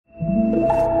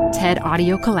TED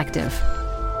Audio Collective.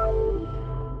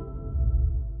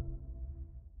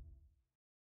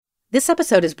 This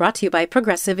episode is brought to you by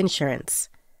Progressive Insurance.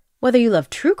 Whether you love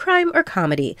true crime or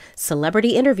comedy,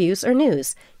 celebrity interviews or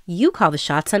news, you call the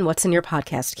shots on what's in your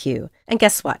podcast queue. And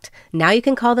guess what? Now you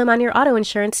can call them on your auto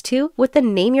insurance too with the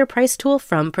Name Your Price tool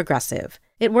from Progressive.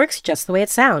 It works just the way it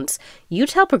sounds. You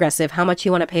tell Progressive how much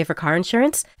you want to pay for car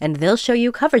insurance, and they'll show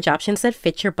you coverage options that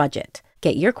fit your budget.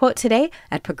 Get your quote today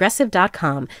at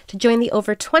Progressive.com to join the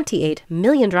over 28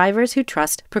 million drivers who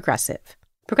trust Progressive.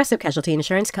 Progressive Casualty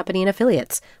Insurance Company and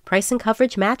Affiliates. Price and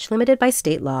coverage match limited by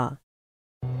state law.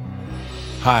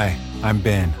 Hi, I'm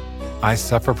Ben. I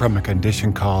suffer from a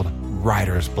condition called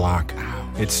writer's block.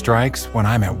 It strikes when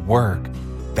I'm at work.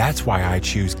 That's why I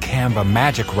choose Canva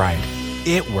Magic Write.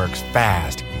 It works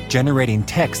fast, generating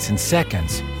text in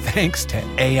seconds, thanks to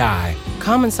AI.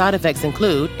 Common side effects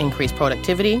include increased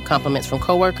productivity, compliments from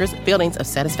coworkers, feelings of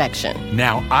satisfaction.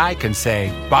 Now I can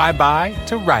say bye-bye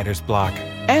to writer's block.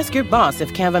 Ask your boss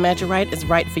if Canva Magic Write is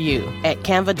right for you at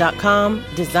canva.com,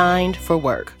 designed for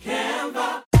work. Canva.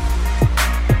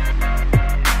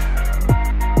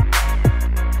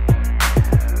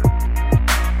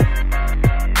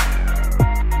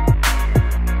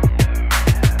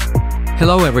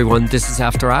 Hello, everyone. This is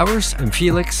After Hours. I'm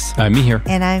Felix. I'm Mihir.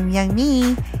 And I'm Young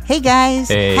Mi. Hey, guys.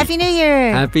 Hey. Happy New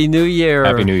Year. Happy New Year.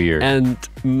 Happy New Year. And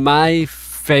my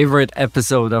favorite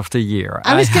episode of the year.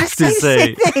 I was going to say the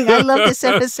same thing. I love this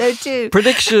episode, too.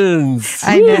 Predictions.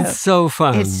 I know. It's so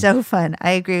fun. It's so fun.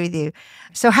 I agree with you.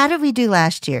 So how did we do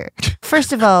last year?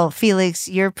 First of all, Felix,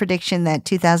 your prediction that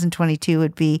 2022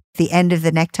 would be the end of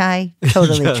the necktie,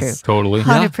 totally Yes. true. Totally.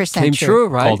 100% Came true,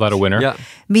 right? Call that a winner. Yeah.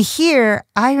 Mihir,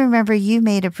 I remember you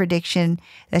made a prediction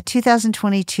that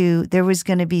 2022, there was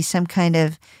going to be some kind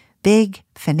of big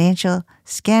financial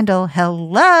scandal.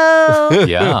 Hello.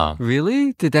 Yeah.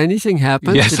 Really? Did anything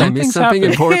happen? Yeah, Did I miss something's something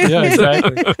happened. important? Yeah,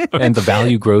 exactly. And the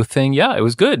value growth thing, yeah, it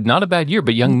was good. Not a bad year,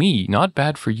 but Young Mi, not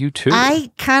bad for you too.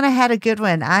 I kind of had a good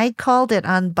one. I called it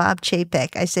on Bob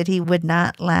Chapek. I said he would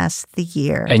not last the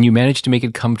year. And you managed to make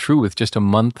it come true with just a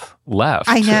month left.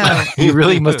 I know. You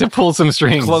really must have pulled some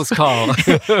strings. Close call.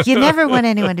 You never want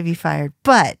anyone to be fired.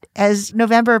 But as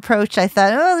November approached, I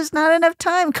thought, oh, there's not enough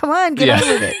time. Come on, get on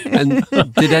with it.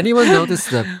 And did anyone notice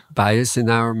the bias in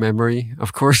our memory?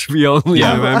 Of course, we only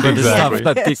remember exactly. the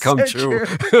stuff that did come so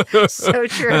true. So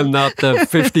true. And not the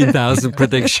 15,000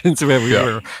 predictions where we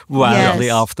were wildly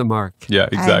Yes. off the mark. Yeah, I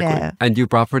exactly. know. And you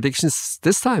brought predictions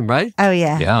this time, right? Oh,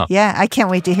 yeah. Yeah. Yeah. I can't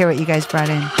wait to hear what you guys brought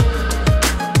in.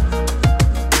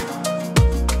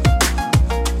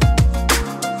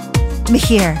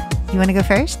 Mihir, you want to go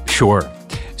first? Sure.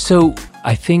 So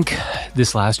I think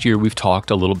this last year we've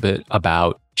talked a little bit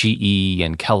about GE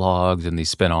and Kellogg's and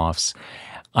these spinoffs.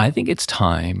 I think it's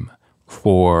time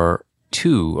for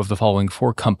two of the following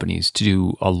four companies to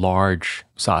do a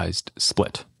large-sized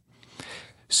split.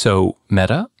 So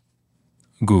Meta,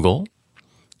 Google,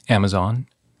 Amazon,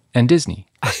 and Disney.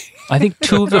 I think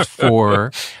two of the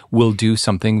four will do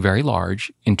something very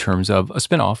large in terms of a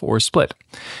spinoff or a split.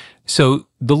 So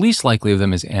the least likely of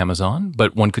them is Amazon,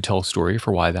 but one could tell a story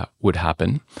for why that would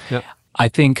happen. Yep. I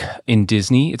think in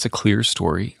Disney, it's a clear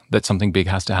story that something big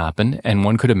has to happen, and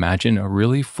one could imagine a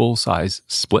really full-size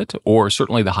split, or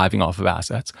certainly the hiving off of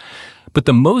assets. But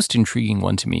the most intriguing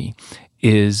one to me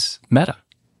is Meta.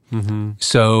 Mm-hmm.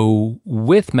 So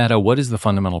with Meta, what is the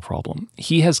fundamental problem?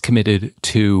 He has committed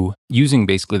to using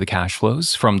basically the cash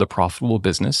flows from the profitable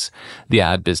business, the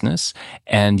ad business,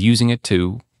 and using it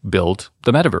to build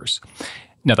the metaverse.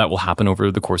 Now, that will happen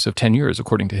over the course of 10 years,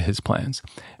 according to his plans.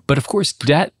 But of course,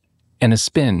 debt and a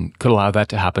spin could allow that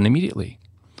to happen immediately.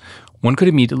 One could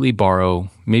immediately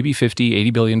borrow maybe $50,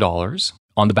 $80 billion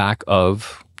on the back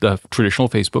of the traditional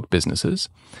Facebook businesses,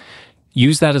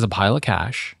 use that as a pile of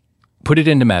cash, put it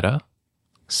into Meta,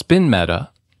 spin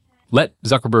Meta, let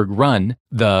Zuckerberg run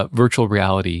the virtual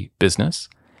reality business,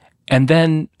 and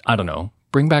then, I don't know,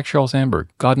 bring back Sheryl Sandberg,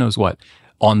 God knows what,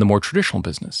 on the more traditional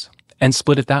business and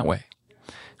split it that way.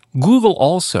 Google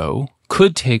also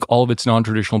could take all of its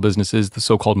non-traditional businesses, the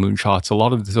so-called moonshots, a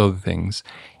lot of these other things,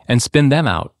 and spin them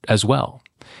out as well.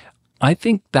 I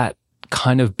think that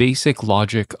kind of basic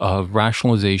logic of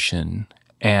rationalization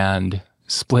and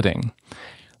splitting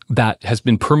that has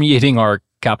been permeating our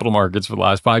capital markets for the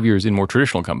last 5 years in more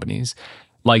traditional companies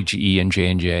like GE and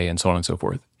J&J and so on and so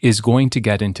forth is going to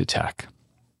get into tech.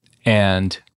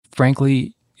 And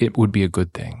frankly, it would be a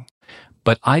good thing.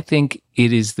 But I think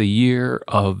it is the year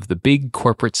of the big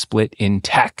corporate split in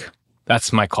tech.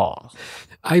 That's my call.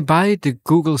 I buy the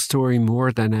Google story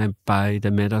more than I buy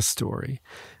the Meta story.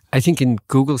 I think in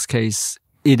Google's case,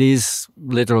 it is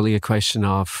literally a question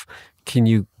of, can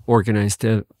you organize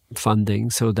the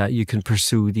funding so that you can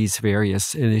pursue these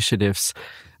various initiatives.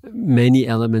 Many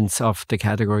elements of the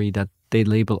category that they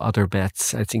label other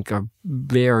bets, I think, are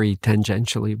very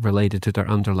tangentially related to their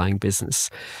underlying business.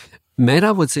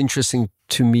 Meta, what's interesting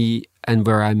to me and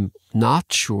where I'm not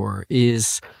sure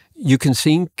is you can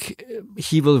think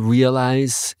he will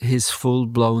realize his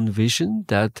full-blown vision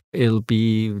that it'll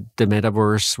be the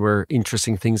metaverse where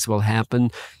interesting things will happen.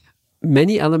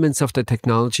 Many elements of the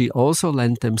technology also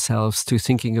lend themselves to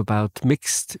thinking about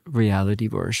mixed reality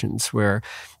versions where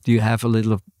you have a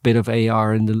little bit of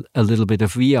AR and a little bit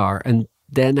of VR. And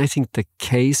then I think the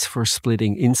case for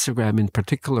splitting Instagram in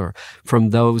particular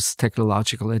from those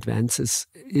technological advances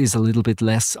is a little bit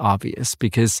less obvious,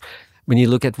 because when you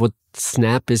look at what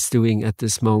Snap is doing at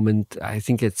this moment, I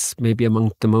think it's maybe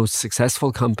among the most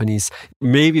successful companies,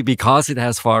 maybe because it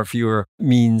has far fewer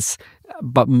means.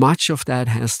 But much of that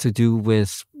has to do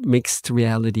with mixed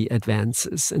reality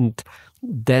advances. And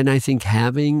then I think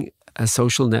having a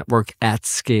social network at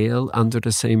scale under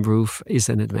the same roof is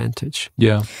an advantage.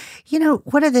 Yeah. You know,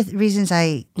 one of the reasons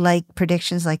I like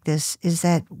predictions like this is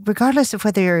that regardless of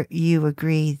whether you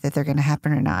agree that they're going to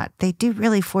happen or not, they do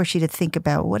really force you to think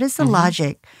about what is the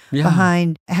logic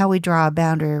behind how we draw a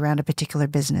boundary around a particular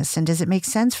business. And does it make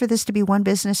sense for this to be one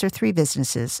business or three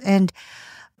businesses? And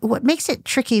what makes it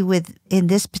tricky in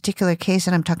this particular case,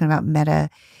 and I'm talking about Meta,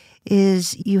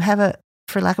 is you have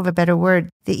for lack of a better word,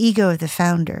 the ego of the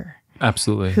founder.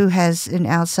 Absolutely. Who has an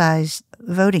outsized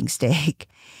voting stake.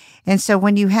 And so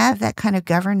when you have that kind of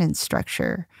governance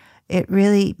structure, it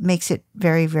really makes it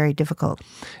very, very difficult.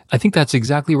 I think that's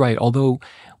exactly right. Although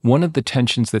one of the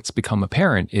tensions that's become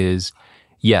apparent is,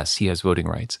 yes, he has voting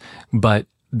rights, but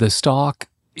the stock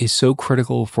is so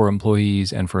critical for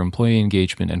employees and for employee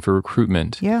engagement and for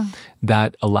recruitment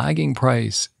that a lagging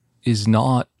price is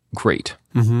not great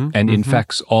and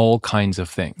infects all kinds of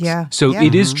things. So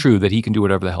it is true that he can do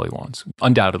whatever the hell he wants.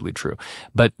 Undoubtedly true.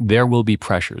 But there will be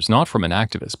pressures, not from an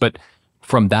activist, but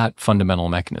from that fundamental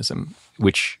mechanism,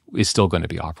 which is still going to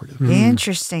be operative.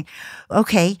 Interesting.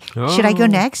 Okay. Should I go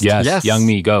next? Yes. Young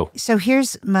me, go. So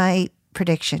here's my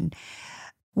prediction.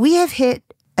 We have hit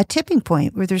a tipping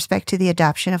point with respect to the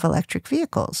adoption of electric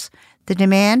vehicles. The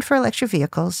demand for electric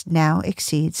vehicles now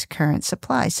exceeds current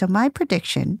supply. So my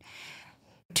prediction,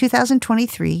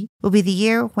 2023 will be the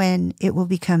year when it will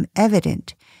become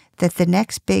evident that the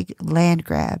next big land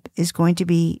grab is going to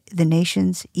be the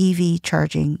nation's EV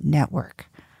charging network.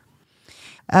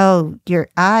 Oh, your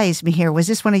eyes, Mihir. Was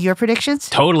this one of your predictions?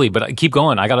 Totally, but keep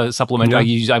going. I got to supplement.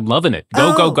 I'm loving it.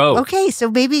 Go. Okay,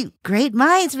 so maybe great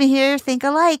minds, Mihir, think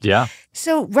alike. Yeah.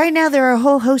 So right now there are a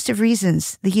whole host of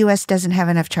reasons the U.S. doesn't have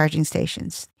enough charging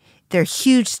stations. There are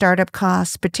huge startup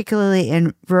costs, particularly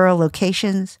in rural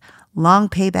locations, long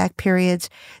payback periods.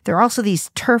 There are also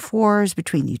these turf wars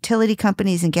between utility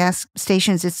companies and gas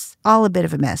stations. It's all a bit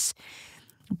of a mess.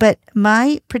 But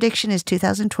my prediction is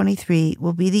 2023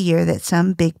 will be the year that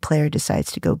some big player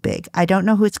decides to go big. I don't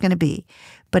know who it's going to be,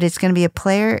 but it's going to be a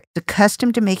player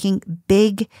accustomed to making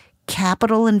big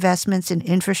capital investments in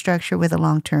infrastructure with a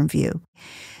long-term view.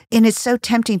 And it's so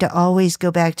tempting to always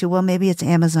go back to, well, maybe it's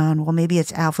Amazon, well, maybe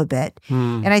it's Alphabet.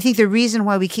 And I think the reason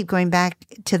why we keep going back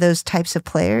to those types of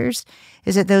players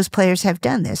is that those players have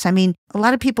done this. I mean, a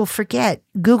lot of people forget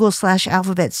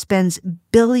Google/Alphabet spends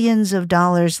billions of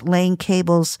dollars laying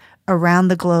cables around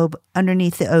the globe,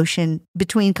 underneath the ocean,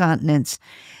 between continents,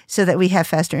 so that we have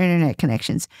faster internet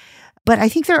connections. But I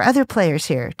think there are other players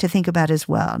here to think about as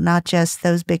well, not just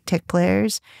those big tech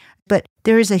players. But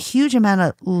there is a huge amount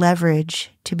of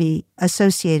leverage to be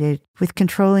associated with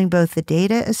controlling both the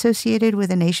data associated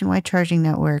with a nationwide charging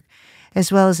network,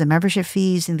 as well as the membership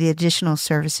fees and the additional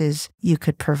services you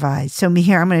could provide. So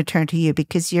Mihir, I'm going to turn to you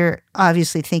because you're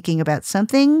obviously thinking about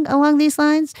something along these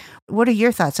lines. What are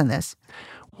your thoughts on this?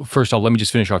 First off, let me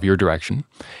just finish off your direction.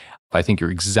 I think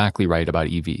you're exactly right about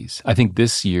EVs. I think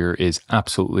this year is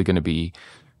absolutely going to be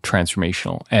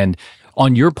transformational. And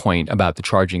on your point about the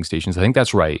charging stations, I think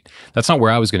that's right. That's not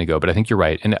where I was going to go, but I think you're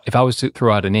right. And if I was to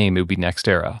throw out a name, it would be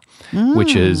NextEra,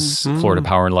 which is Florida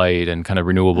Power and Light and kind of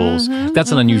renewables.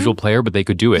 That's an unusual player, but they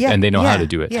could do it and they know how to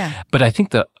do it. But I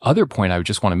think the other point I would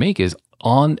just want to make is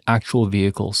on actual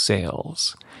vehicle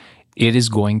sales. It is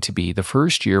going to be the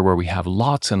first year where we have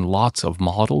lots and lots of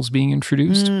models being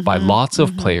introduced by lots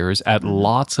of players at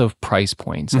lots of price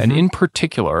points. And in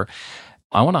particular,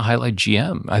 I want to highlight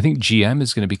GM. I think GM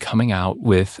is going to be coming out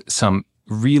with some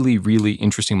really, really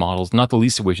interesting models, not the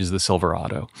least of which is the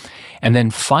Silverado. And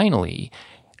then finally,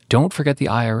 don't forget the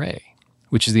IRA,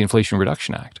 which is the Inflation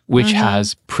Reduction Act, which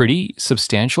has pretty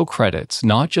substantial credits,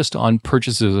 not just on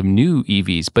purchases of new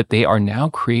EVs, but they are now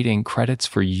creating credits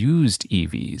for used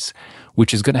EVs,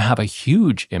 which is going to have a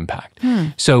huge impact.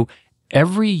 So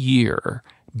every year,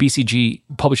 BCG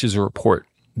publishes a report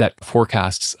that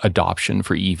forecasts adoption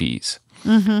for EVs.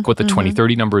 What the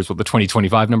 2030 number is, what the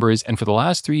 2025 number is. And for the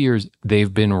last 3 years,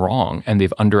 they've been wrong and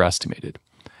they've underestimated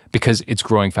because it's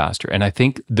growing faster. And I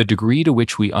think the degree to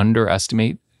which we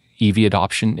underestimate EV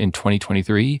adoption in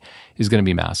 2023 is going to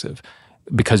be massive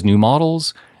because new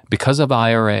models, because of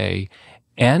IRA,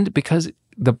 and because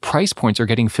the price points are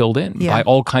getting filled in by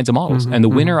all kinds of models. And the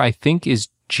winner, I think, is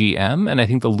GM. And I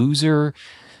think the loser,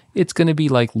 it's going to be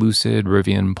like Lucid,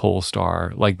 Rivian,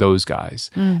 Polestar, like those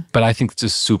guys. But I think it's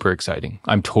just super exciting.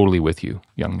 I'm totally with you,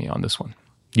 Youngmi, on this one.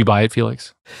 You buy it,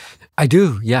 Felix? I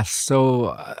do, yes.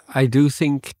 So I do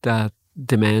think that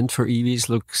demand for EVs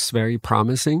looks very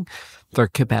promising. There are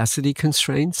capacity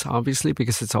constraints, obviously,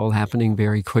 because it's all happening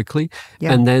very quickly.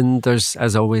 And then there's,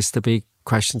 as always, the big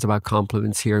questions about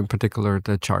complements here, in particular,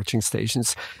 the charging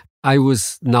stations. I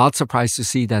was not surprised to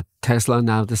see that Tesla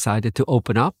now decided to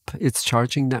open up its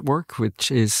charging network,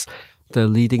 which is the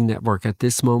leading network at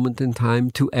this moment in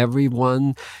time, to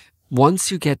everyone.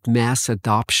 Once you get mass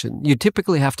adoption, you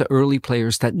typically have the early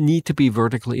players that need to be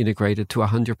vertically integrated to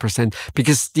 100%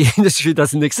 because the industry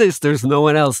doesn't exist. There's no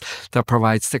one else that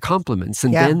provides the complements.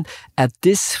 And then at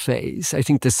this phase, I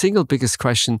think the single biggest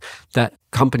question that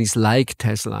companies like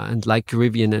Tesla and like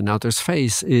Rivian and others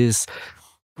face is,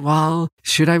 well,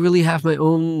 should I really have my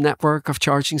own network of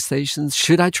charging stations?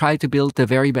 Should I try to build the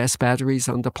very best batteries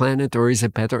on the planet, or is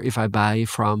it better if I buy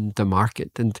from the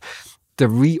market? And the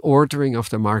reordering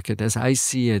of the market, as I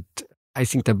see it, I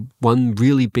think the one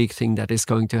really big thing that is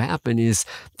going to happen is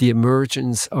the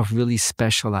emergence of really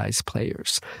specialized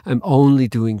players. I'm only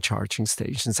doing charging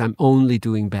stations. I'm only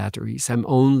doing batteries. I'm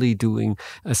only doing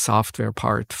a software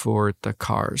part for the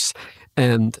cars.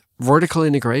 And vertical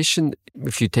integration,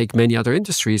 if you take many other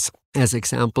industries as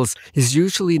examples, is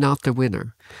usually not the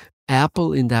winner.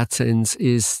 Apple, in that sense,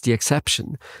 is the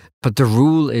exception. But the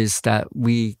rule is that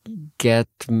we get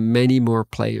many more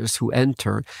players who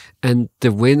enter, and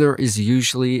the winner is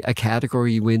usually a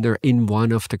category winner in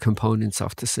one of the components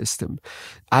of the system.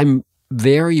 I'm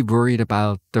very worried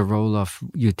about the role of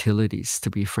utilities, to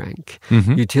be frank.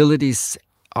 Utilities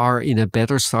are in a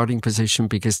better starting position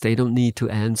because they don't need to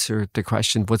answer the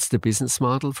question, what's the business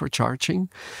model for charging?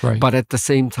 But at the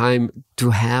same time,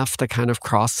 to have the kind of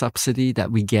cross-subsidy that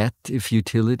we get if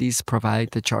utilities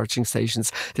provide the charging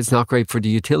stations, it's not great for the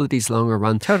utilities longer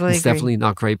run. It's definitely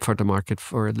not great for the market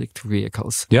for electric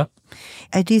vehicles.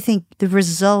 I do think the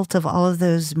result of all of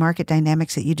those market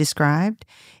dynamics that you described,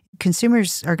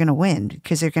 consumers are going to win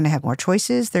because they're going to have more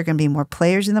choices. There are going to be more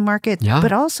players in the market.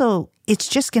 But also, it's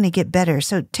just going to get better.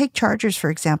 So take chargers,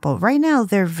 for example. Right now,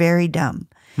 they're very dumb.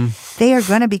 They are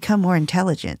going to become more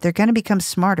intelligent. They're going to become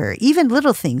smarter. Even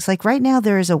little things. Like right now,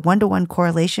 there is a 1-to-1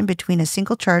 correlation between a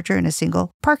single charger and a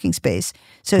single parking space.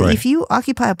 So if you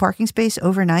occupy a parking space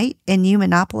overnight and you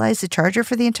monopolize the charger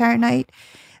for the entire night,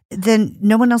 then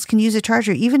no one else can use a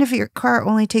charger, even if your car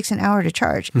only takes an hour to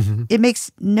charge. It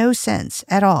makes no sense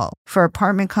at all for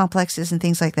apartment complexes and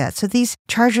things like that. So these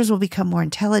chargers will become more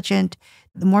intelligent.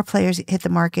 The more players hit the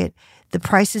market, the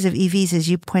prices of EVs, as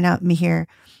you point out, Mihir,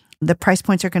 the price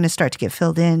points are going to start to get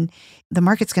filled in. The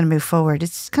market's going to move forward.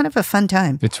 It's kind of a fun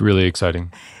time. It's really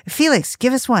exciting. Felix,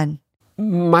 give us one.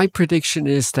 My prediction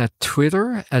is that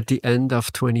Twitter at the end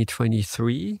of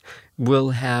 2023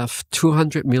 will have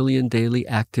 200 million daily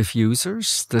active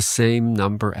users, the same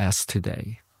number as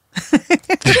today.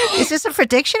 Is this a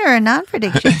prediction or a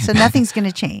non-prediction? So nothing's going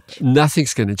to change.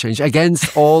 Nothing's going to change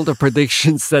against all the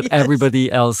predictions that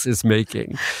everybody else is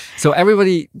making. So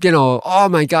everybody, oh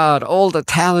my God, all the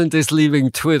talent is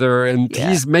leaving Twitter and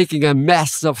he's making a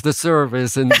mess of the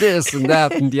service and this and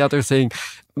that and the other thing.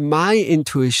 My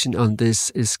intuition on this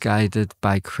is guided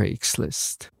by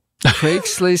Craigslist.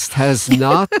 Craigslist has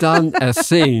not done a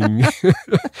thing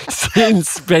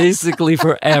since basically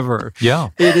forever.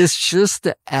 It is just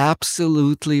the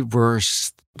absolutely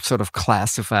worst sort of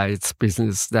classifieds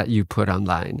business that you put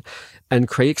online. And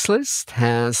Craigslist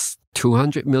has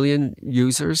 200 million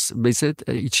users visit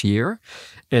each year.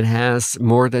 It has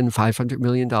more than $500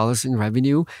 million in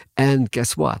revenue. And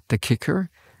guess what? The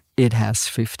kicker, it has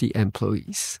 50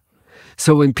 employees.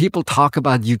 So when people talk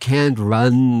about you can't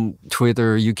run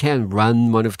Twitter, you can't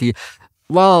run one of the,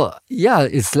 well, yeah,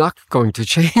 it's not going to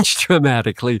change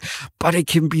dramatically, but it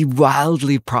can be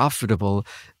wildly profitable.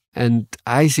 And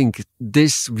I think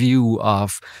this view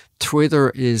of Twitter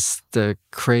is the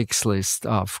Craigslist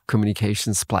of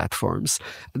communications platforms,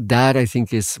 that I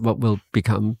think is what will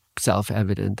become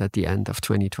self-evident at the end of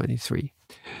 2023.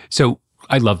 So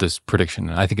I love this prediction.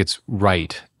 I think it's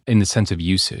right in the sense of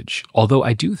usage. Although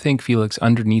I do think, Felix,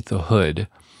 underneath the hood,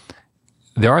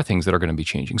 there are things that are going to be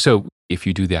changing. So if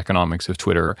you do the economics of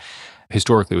Twitter,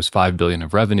 historically it was $5 billion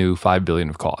of revenue, $5 billion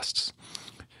of costs.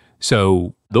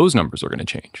 So those numbers are going to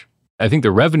change. I think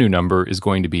the revenue number is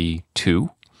going to be 2.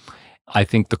 I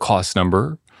think the cost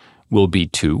number will be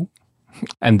 2.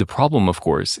 And the problem, of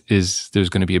course, is there's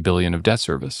going to be $1 billion of debt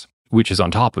service, which is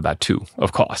on top of that 2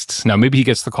 of costs. Now, maybe he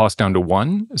gets the cost down to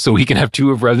 1, so he can have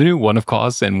 2 of revenue, 1 of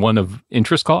costs, and 1 of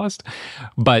interest cost.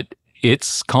 But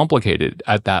it's complicated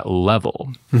at that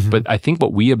level. Mm-hmm. But I think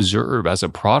what we observe as a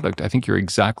product, I think you're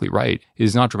exactly right,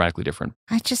 is not dramatically different.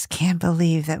 I just can't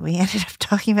believe that we ended up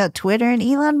talking about Twitter and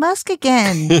Elon Musk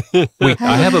again. Wait,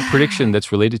 I have a prediction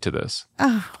that's related to this.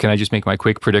 Oh. Can I just make my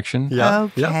quick prediction? Yeah.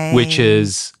 Okay. Which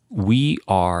is we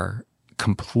are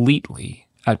completely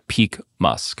at peak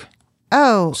Musk.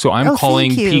 Oh. So I'm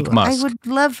calling peak Musk. I would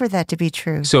love for that to be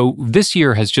true. So this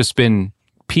year has just been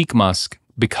peak Musk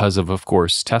because of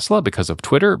course, Tesla, because of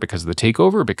Twitter, because of the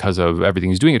takeover, because of everything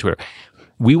he's doing at Twitter.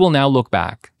 We will now look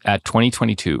back at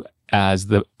 2022 as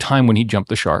the time when he jumped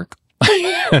the shark.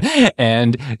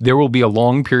 And there will be a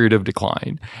long period of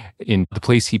decline in the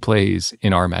place he plays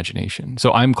in our imagination.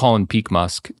 So I'm calling peak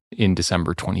Musk in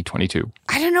December 2022.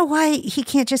 I don't know why he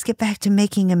can't just get back to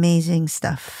making amazing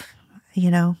stuff,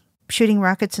 shooting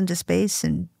rockets into space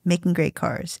and making great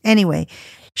cars. Anyway,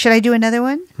 should I do another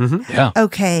one? Mm-hmm. Yeah.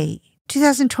 Okay.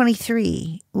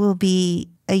 2023 will be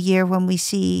a year when we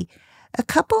see a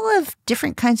couple of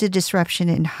different kinds of disruption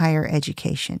in higher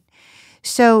education.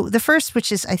 So the first,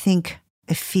 which is, I think,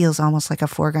 it feels almost like a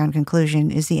foregone conclusion,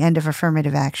 is the end of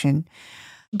affirmative action.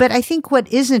 But I think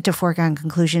what isn't a foregone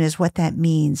conclusion is what that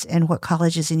means and what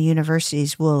colleges and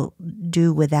universities will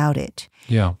do without it.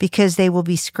 Yeah. Because they will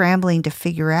be scrambling to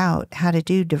figure out how to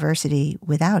do diversity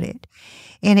without it.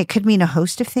 And it could mean a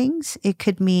host of things. It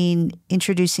could mean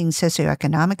introducing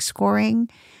socioeconomic scoring.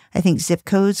 I think zip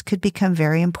codes could become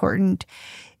very important.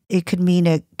 It could mean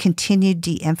a continued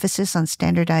de-emphasis on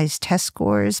standardized test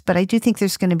scores. But I do think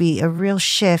there's going to be a real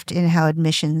shift in how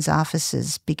admissions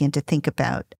offices begin to think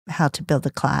about how to build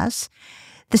a class.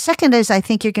 The second is I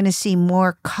think you're going to see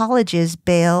more colleges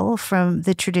bail from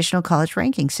the traditional college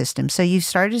ranking system. So you've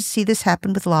started to see this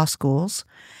happen with law schools.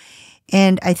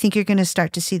 And I think you're going to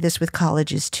start to see this with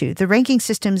colleges too. The ranking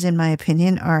systems, in my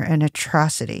opinion, are an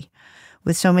atrocity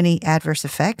with so many adverse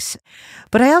effects.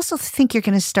 But I also think you're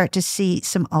going to start to see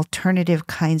some alternative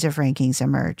kinds of rankings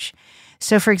emerge.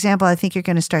 So, for example, I think you're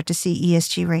going to start to see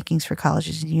ESG rankings for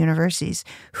colleges and universities.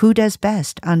 Who does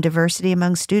best on diversity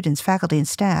among students, faculty, and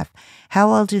staff?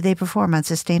 How well do they perform on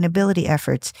sustainability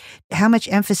efforts? How much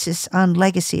emphasis on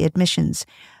legacy admissions?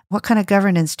 What kind of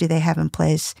governance do they have in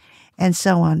place? And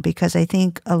so on, because I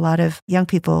think a lot of young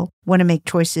people want to make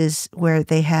choices where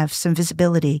they have some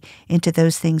visibility into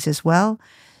those things as well.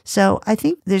 So I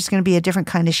think there's going to be a different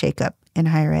kind of shakeup in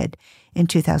higher ed in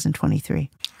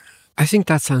 2023. I think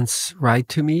that sounds right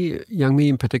to me, Youngmi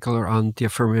in particular on the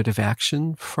affirmative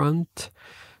action front.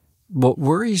 What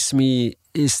worries me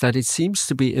is that it seems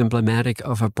to be emblematic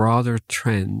of a broader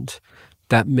trend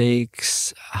that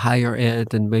makes higher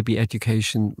ed and maybe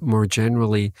education more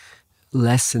generally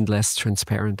less and less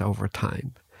transparent over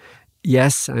time.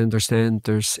 Yes, I understand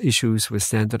there's issues with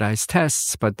standardized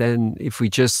tests, but then if we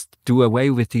just do away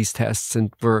with these tests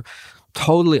and we're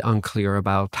totally unclear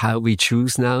about how we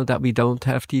choose now that we don't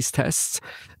have these tests,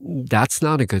 that's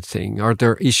not a good thing. Are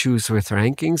there issues with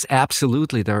rankings?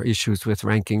 Absolutely, there are issues with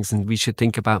rankings, and we should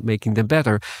think about making them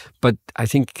better. But I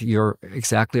think you're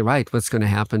exactly right. What's going to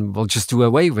happen? We'll just do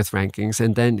away with rankings,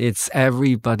 and then it's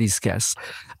everybody's guess.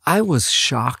 I was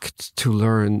shocked to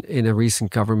learn in a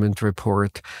recent government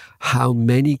report how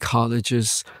many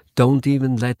colleges don't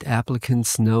even let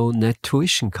applicants know net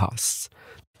tuition costs.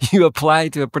 You apply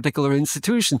to a particular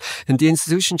institution, and the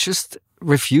institution just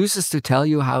refuses to tell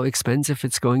you how expensive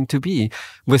it's going to be,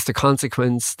 with the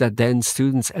consequence that then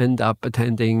students end up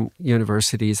attending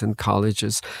universities and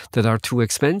colleges that are too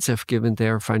expensive given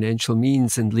their financial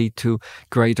means and lead to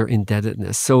greater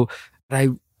indebtedness. So I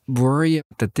worry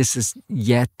that this is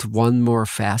yet one more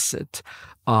facet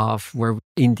of where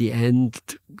in the end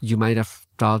you might have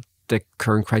thought the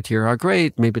current criteria are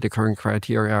great, maybe the current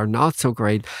criteria are not so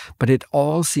great, but it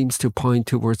all seems to point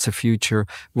towards a future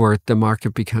where the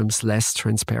market becomes less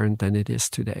transparent than it is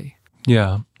today.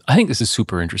 Yeah, I think this is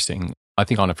super interesting. I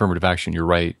think on affirmative action, you're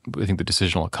right. I think the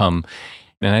decision will come.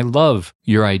 And I love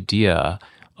your idea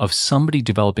of somebody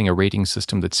developing a rating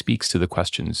system that speaks to the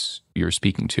questions you're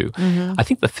speaking to. I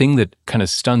think the thing that kind of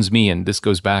stuns me, and this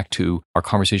goes back to our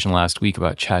conversation last week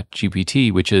about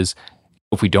ChatGPT, which is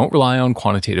if we don't rely on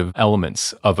quantitative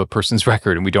elements of a person's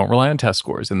record and we don't rely on test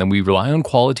scores, and then we rely on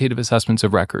qualitative assessments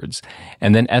of records,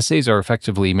 and then essays are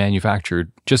effectively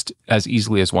manufactured just as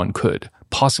easily as one could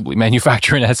possibly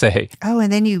manufacture an essay. Oh,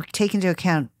 and then you take into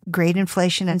account grade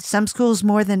inflation and some schools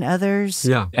more than others.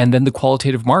 Yeah. And then the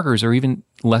qualitative markers are even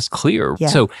less clear. Yeah.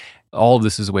 So all of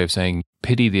this is a way of saying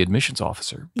pity the admissions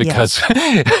officer because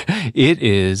it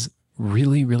is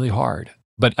really, really hard.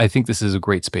 But I think this is a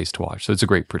great space to watch. So it's a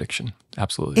great prediction.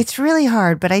 Absolutely. It's really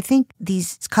hard, but I think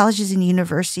these colleges and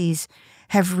universities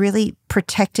have really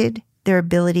protected their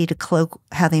ability to cloak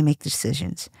how they make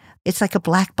decisions. It's like a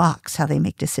black box how they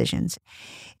make decisions.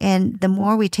 And the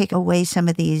more we take away some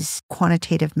of these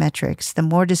quantitative metrics, the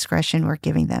more discretion we're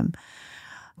giving them.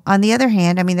 On the other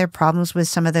hand, I mean, there are problems with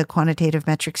some of the quantitative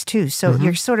metrics too. So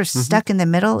you're sort of stuck in the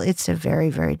middle. It's a very,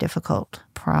 very difficult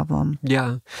problem.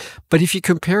 Yeah. But if you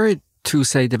compare it to,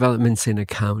 say, developments in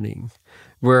accounting,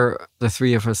 where the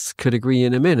three of us could agree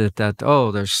in a minute that,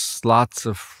 there's lots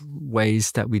of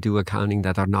ways that we do accounting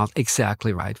that are not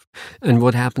exactly right. And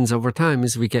what happens over time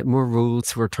is we get more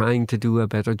rules. We're trying to do a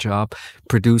better job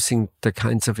producing the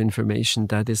kinds of information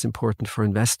that is important for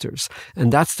investors.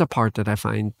 And that's the part that I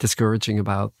find discouraging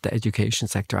about the education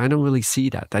sector. I don't really see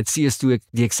that. I'd see us do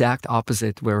the exact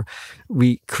opposite, where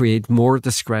we create more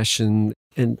discretion.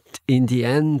 And in the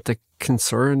end, the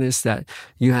concern is that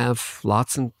you have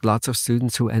lots and lots of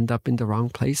students who end up in the wrong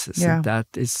places. Yeah. And that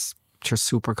is just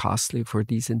super costly for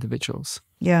these individuals.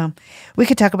 Yeah. We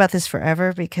could talk about this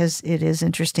forever because it is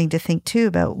interesting to think too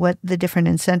about what the different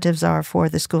incentives are for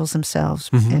the schools themselves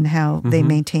and how they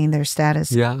maintain their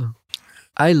status. Yeah.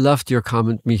 I loved your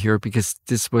comment, Mihir, because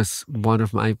this was one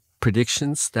of my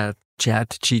predictions that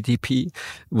ChatGPT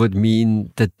would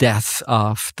mean the death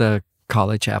of the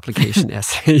college application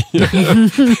essay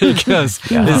because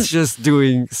it's just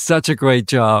doing such a great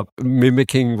job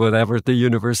mimicking whatever the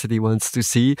university wants to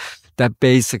see that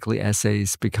basically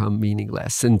essays become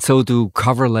meaningless. And so do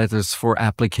cover letters for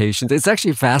applications. It's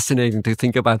actually fascinating to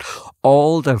think about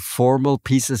all the formal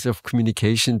pieces of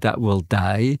communication that will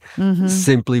die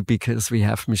simply because we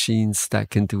have machines that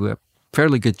can do a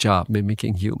fairly good job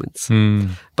mimicking humans.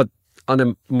 But on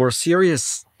a more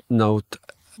serious note,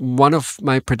 one of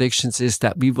my predictions is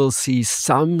that we will see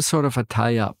some sort of a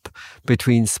tie-up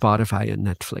between Spotify and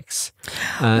Netflix.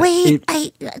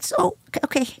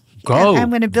 Okay. Go. I'm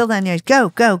going to build on yours.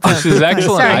 Go. This is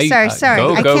excellent. Sorry.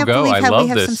 I can't believe I how love we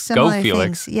have this. some similar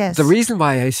Felix. things. Yes. The reason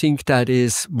why I think that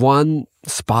is, one,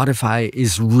 Spotify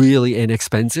is really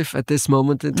inexpensive at this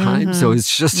moment in time, so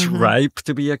it's just ripe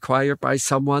to be acquired by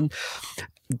someone.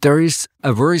 There is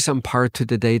a worrisome part to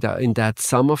the data in that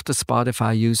some of the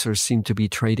Spotify users seem to be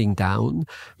trading down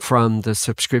from the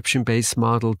subscription-based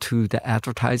model to the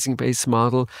advertising-based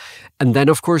model. And then,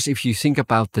 of course, if you think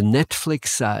about the Netflix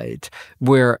side,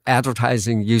 where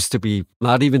advertising used to be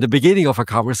not even the beginning of a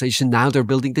conversation, now they're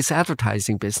building this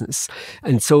advertising business.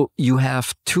 And so you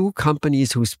have two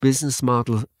companies whose business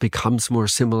model becomes more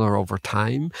similar over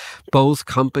time, both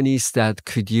companies that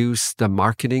could use the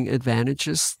marketing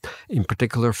advantages, in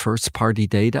particular first-party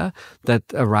data that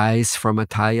arise from a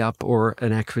tie-up or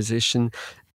an acquisition.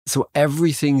 So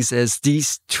everything says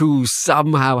these two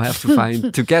somehow have to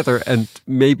find together, and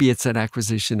maybe it's an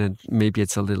acquisition and maybe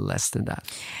it's a little less than that.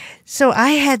 So I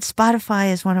had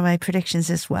Spotify as one of my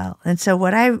predictions as well. And so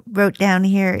what I wrote down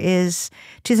here is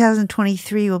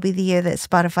 2023 will be the year that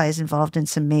Spotify is involved in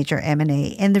some major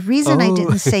M&A. And the reason I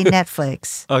didn't say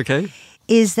Netflix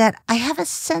is that I have a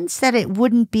sense that it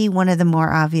wouldn't be one of the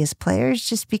more obvious players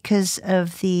just because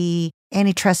of the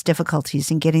antitrust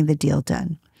difficulties in getting the deal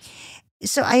done.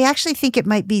 So I actually think it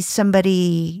might be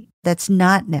somebody that's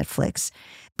not Netflix.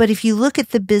 But if you look at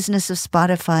the business of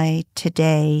Spotify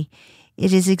today,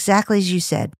 it is exactly as you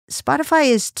said. Spotify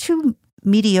is too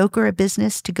mediocre a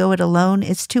business to go it alone.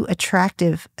 It's too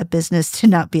attractive a business to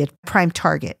not be a prime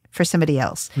target for somebody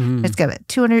else. It's got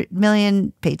 200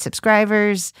 million paid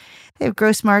subscribers. They have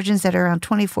gross margins that are around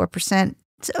 24%.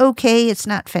 It's okay. It's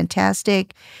not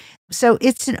fantastic. So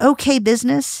it's an okay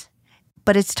business,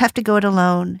 but it's tough to go it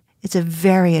alone. It's a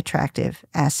very attractive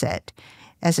asset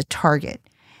as a target.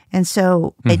 And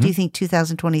so I do think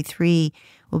 2023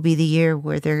 will be the year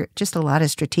where there are just a lot of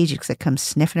strategics that come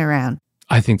sniffing around.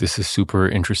 I think this is super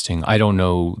interesting. I don't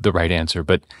know the right answer,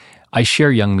 but I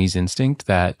share Young Mi's instinct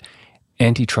that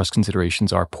antitrust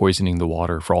considerations are poisoning the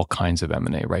water for all kinds of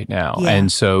M&A right now. Yeah.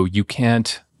 And so you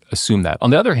can't assume that. On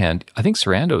the other hand, I think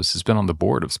Sarandos has been on the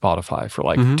board of Spotify for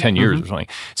like 10 years or something.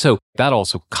 So that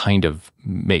also kind of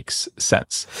makes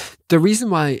sense. The reason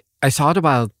why I thought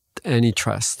about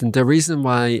antitrust, and the reason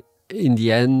why in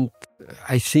the end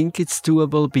I think it's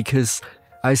doable, because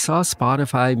I saw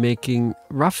Spotify making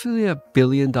roughly $1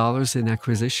 billion in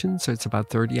acquisitions. So it's about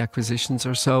 30 acquisitions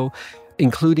or so,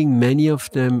 including many of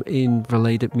them in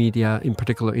related media, in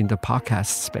particular in the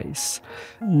podcast space,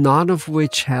 none of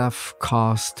which have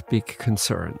caused big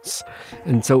concerns.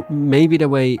 And so maybe the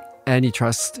way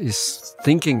antitrust is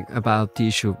thinking about the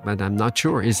issue, but I'm not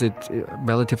sure, is it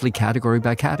relatively category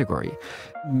by category?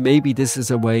 Maybe this is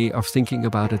a way of thinking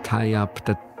about a tie-up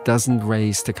that doesn't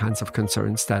raise the kinds of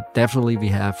concerns that definitely we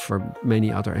have for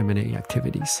many other M&A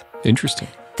activities. Interesting.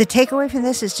 The takeaway from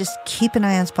this is just keep an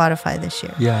eye on Spotify this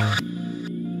year. Yeah.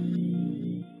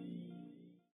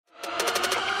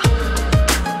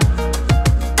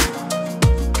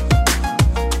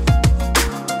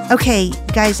 Okay,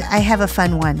 guys, I have a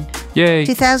fun one. Yay.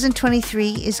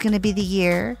 2023 is going to be the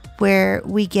year where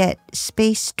we get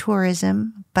space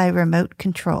tourism by remote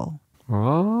control.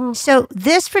 Oh. So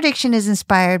this prediction is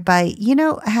inspired by, you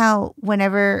know how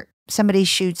whenever somebody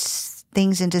shoots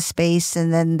things into space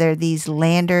and then there are these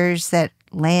landers that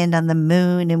land on the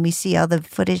moon and we see all the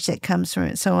footage that comes from it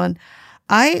and so on.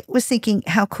 I was thinking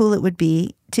how cool it would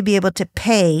be to be able to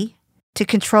pay to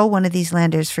control one of these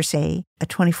landers for, say, a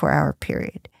 24-hour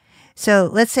period. So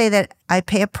let's say that I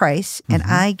pay a price and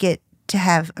I get to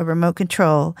have a remote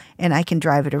control and I can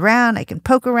drive it around, I can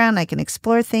poke around, I can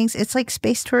explore things. It's like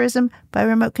space tourism by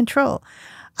remote control.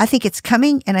 I think it's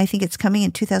coming, and I think it's coming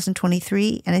in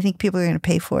 2023, and I think people are going to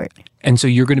pay for it. And so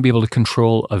you're going to be able to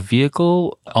control a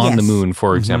vehicle on the moon,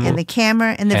 for example. And the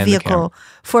camera and the vehicle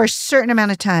for a certain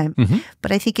amount of time.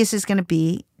 But I think this is going to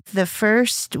be the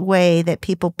first way that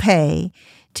people pay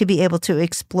to be able to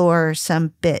explore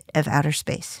some bit of outer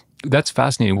space. That's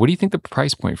fascinating. What do you think the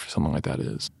price point for something like that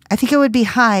is? I think it would be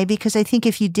high because I think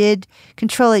if you did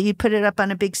control it, you'd put it up on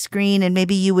a big screen and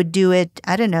maybe you would do it,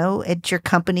 I don't know, at your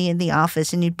company in the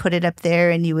office and you'd put it up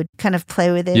there and you would kind of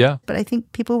play with it. Yeah. But I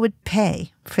think people would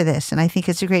pay for this. And I think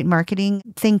it's a great marketing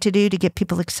thing to do to get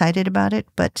people excited about it.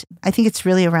 But I think it's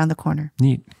really around the corner.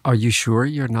 Neat. Are you sure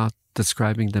you're not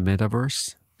describing the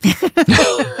metaverse?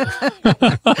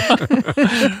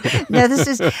 No, this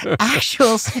is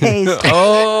actual space.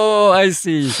 Oh, I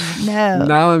see. No.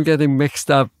 Now I'm getting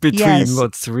mixed up between Yes.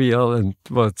 what's real and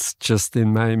what's just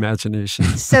in my imagination.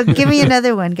 So give me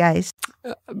another one, guys.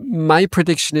 My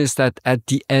prediction is that at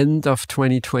the end of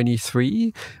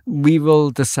 2023, we will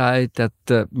decide that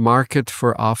the market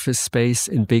for office space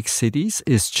in big cities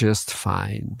is just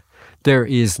fine. There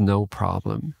is no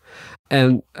problem.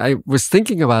 And I was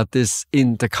thinking about this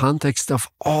in the context of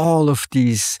all of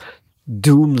these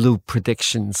doom loop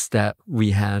predictions that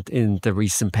we had in the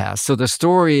recent past. So the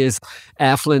story is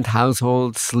affluent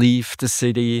households leave the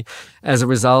city. As a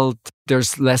result,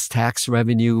 there's less tax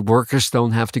revenue. Workers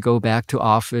don't have to go back to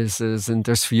offices and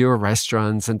there's fewer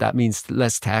restaurants. And that means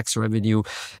less tax revenue.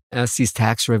 As this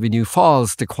tax revenue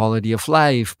falls, the quality of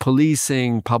life,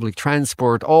 policing, public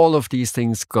transport, all of these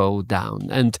things go down.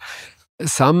 And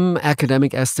some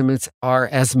academic estimates are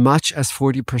as much as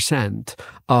 40%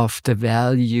 of the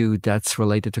value that's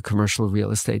related to commercial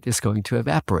real estate is going to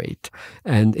evaporate.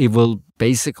 And it will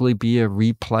basically be a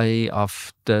replay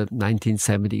of the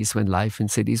 1970s when life in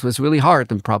cities was really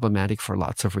hard and problematic for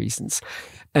lots of reasons.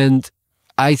 And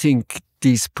I think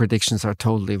these predictions are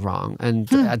totally wrong.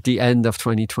 And at the end of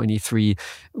 2023,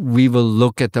 we will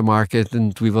look at the market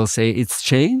and we will say it's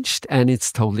changed and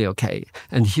it's totally okay.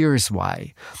 And here's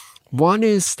why. One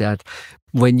is that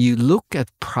when you look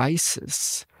at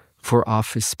prices for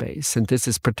office space, and this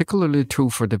is particularly true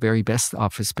for the very best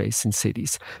office space in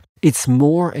cities, it's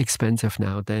more expensive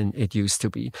now than it used to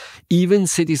be. Even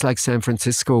cities like San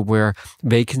Francisco, where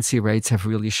vacancy rates have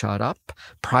really shot up,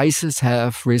 prices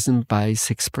have risen by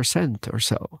 6% or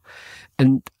so.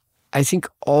 And I think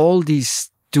all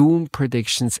these doom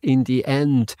predictions in the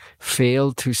end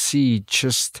fail to see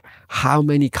just how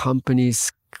many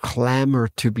companies clamor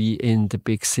to be in the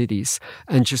big cities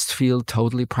and just feel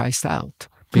totally priced out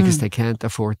because they can't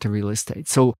afford the real estate.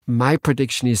 So my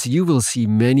prediction is you will see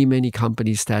many, many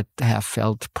companies that have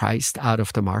felt priced out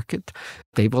of the market.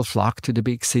 They will flock to the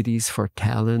big cities for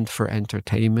talent, for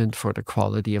entertainment, for the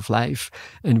quality of life.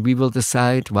 And we will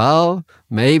decide, well,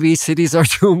 maybe cities are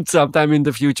doomed sometime in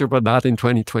the future, but not in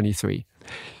 2023.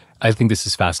 I think this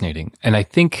is fascinating. And I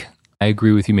think I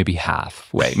agree with you maybe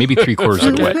halfway, maybe 3/4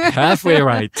 of the way. Halfway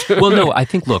right. Well, no, I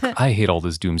think, look, I hate all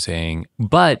this doomsaying,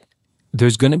 but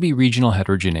there's going to be regional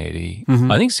heterogeneity.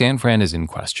 I think San Fran is in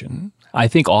question. I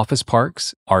think office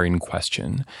parks are in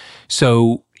question.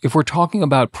 So if we're talking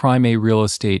about prime A real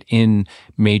estate in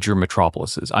major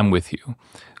metropolises, I'm with you.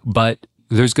 But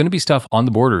there's going to be stuff on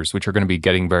the borders which are going to be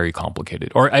getting very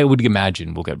complicated, or I would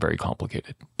imagine will get very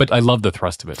complicated. But I love the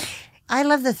thrust of it. I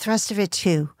love the thrust of it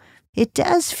too. It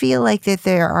does feel like that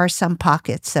there are some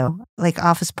pockets, though, like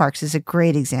office parks is a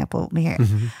great example here.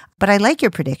 But I like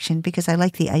your prediction because I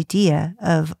like the idea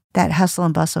of that hustle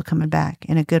and bustle coming back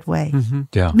in a good way.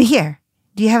 Yeah. Mihir,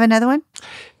 do you have another one?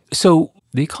 So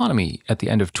the economy at the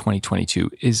end of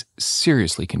 2022 is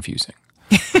seriously confusing.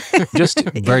 Just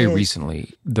very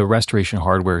recently, the Restoration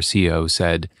Hardware CEO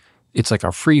said, it's like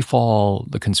a free fall.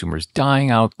 The consumer's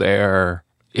dying out there.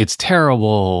 It's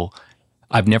terrible.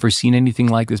 I've never seen anything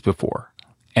like this before.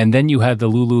 And then you had the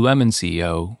Lululemon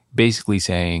CEO basically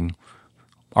saying,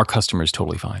 our customer is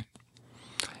totally fine.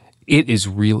 It is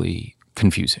really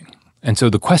confusing. And so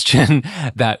the question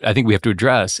that I think we have to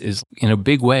address is, in a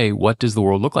big way, what does the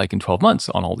world look like in 12 months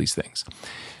on all these things?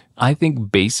 I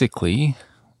think basically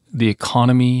the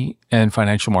economy and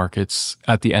financial markets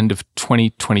at the end of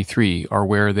 2023 are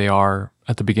where they are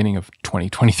at the beginning of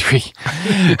 2023,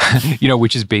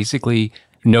 which is basically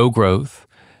no growth,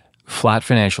 flat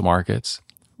financial markets,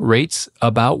 rates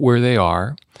about where they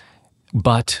are,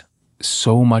 but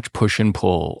so much push and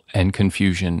pull and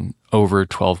confusion over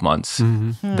 12 months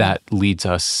that leads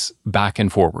us back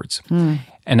and forwards.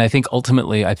 And I think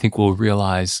ultimately, we'll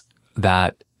realize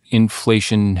that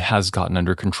inflation has gotten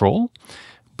under control,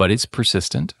 but it's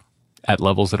persistent at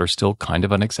levels that are still kind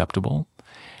of unacceptable.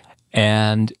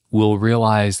 And we'll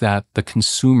realize that the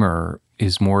consumer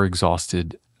is more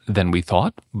exhausted than we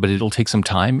thought, but it'll take some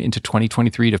time into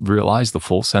 2023 to realize the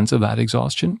full sense of that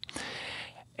exhaustion.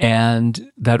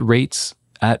 And that rates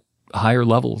at higher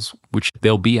levels, which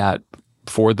they'll be at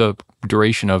for the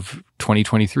duration of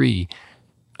 2023,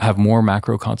 have more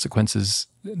macro consequences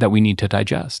that we need to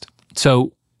digest.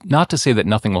 So not to say that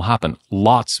nothing will happen,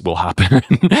 lots will happen,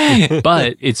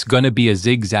 but it's going to be a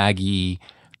zigzaggy,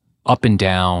 up and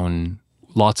down,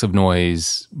 lots of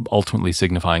noise, ultimately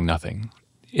signifying nothing,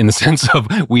 in the sense of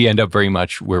we end up very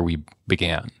much where we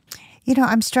began.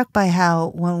 I'm struck by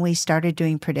how when we started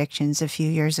doing predictions a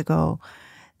few years ago,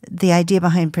 the idea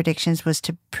behind predictions was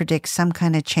to predict some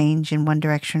kind of change in one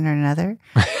direction or another.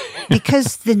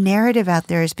 Because the narrative out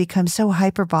there has become so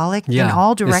hyperbolic in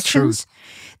all directions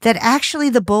that actually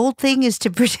the bold thing is to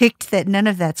predict that none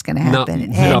of that's going to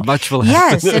happen. Not much will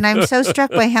happen. Yes, and I'm so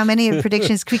struck by how many of the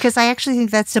predictions, because I actually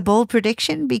think that's a bold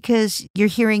prediction because you're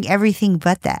hearing everything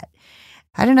but that.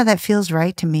 I don't know, that feels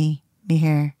right to me.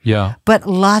 Here. Yeah. But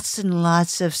lots and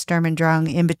lots of Sturm und Drang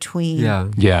in between. Yeah.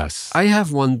 Yes. I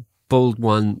have one bold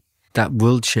one that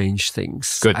will change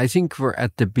things. Good. I think we're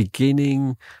at the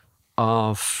beginning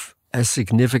of a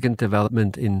significant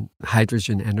development in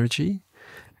hydrogen energy.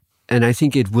 And I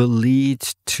think it will lead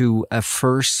to a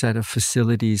first set of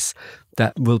facilities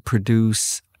that will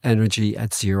produce energy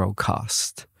at zero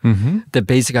cost. The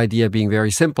basic idea being very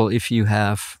simple. If you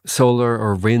have solar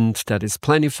or wind that is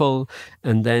plentiful,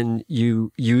 and then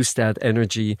you use that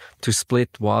energy to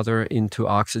split water into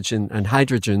oxygen and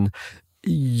hydrogen,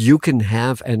 you can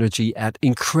have energy at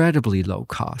incredibly low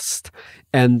cost.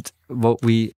 And what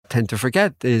we tend to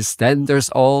forget is then there's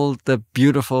all the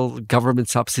beautiful government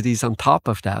subsidies on top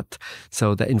of that.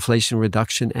 So the Inflation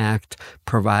Reduction Act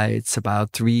provides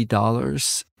about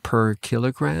 $3 per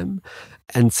kilogram.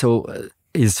 And so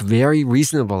is very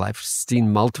reasonable. I've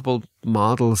seen multiple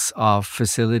models of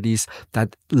facilities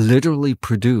that literally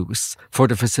produce for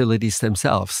the facilities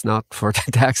themselves, not for the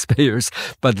taxpayers,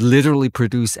 but literally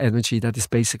produce energy that is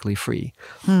basically free.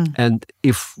 And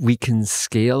if we can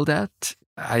scale that,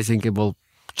 I think it will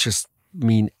just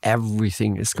mean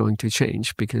everything is going to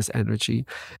change, because energy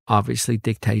obviously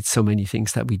dictates so many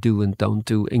things that we do and don't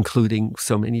do, including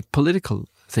so many political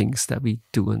things that we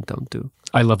do and don't do.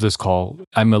 I love this call.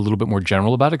 I'm a little bit more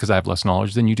general about it because I have less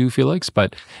knowledge than you do, Felix,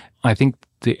 but I think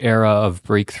the era of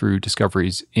breakthrough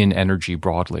discoveries in energy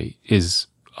broadly is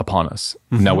upon us.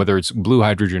 Now, whether it's blue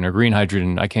hydrogen or green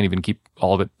hydrogen, I can't even keep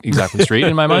all of it exactly straight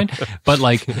in my mind, but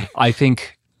I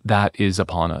think that is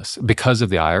upon us because of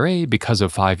the IRA, because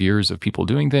of 5 years of people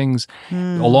doing things,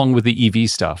 along with the EV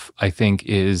stuff, I think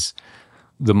is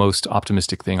the most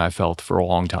optimistic thing I've felt for a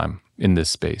long time in this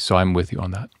space. So I'm with you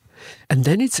on that. And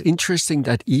then it's interesting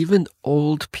that even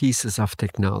old pieces of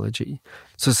technology,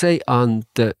 so say on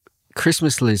the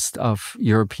Christmas list of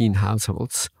European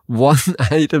households, one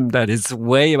item that is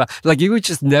way about, you would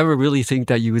just never really think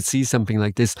that you would see something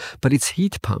like this, but it's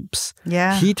heat pumps.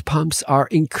 Yeah. Heat pumps are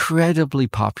incredibly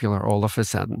popular all of a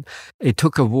sudden. It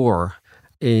took a war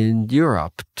in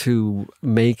Europe to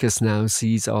make us now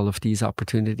seize all of these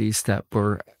opportunities that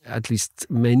were, at least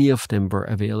many of them were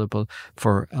available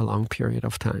for a long period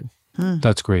of time.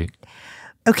 That's great.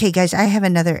 Okay, guys, I have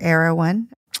another era one.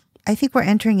 I think we're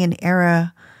entering an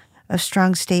era of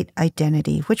strong state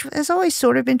identity, which has always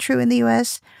sort of been true in the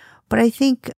U.S., but I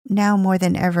think now more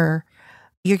than ever,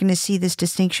 you're going to see this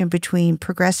distinction between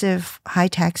progressive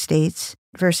high-tax states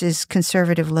versus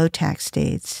conservative low-tax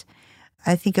states.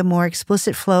 I think a more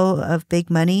explicit flow of big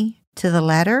money to the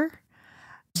latter.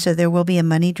 So there will be a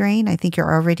money drain. I think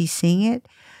you're already seeing it.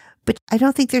 But I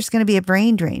don't think there's going to be a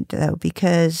brain drain, though,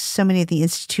 because so many of the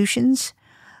institutions,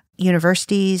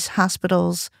 universities,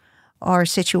 hospitals, are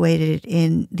situated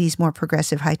in these more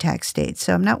progressive high-tax states.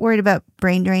 So I'm not worried about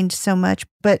brain drain so much,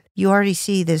 but you already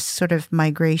see this sort of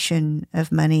migration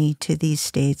of money to these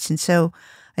states. And so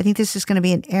I think this is going to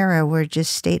be an era where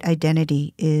just state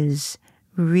identity is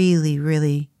really,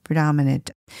 really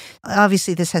predominant.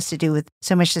 Obviously, this has to do with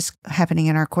so much that's happening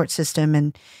in our court system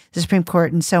and the Supreme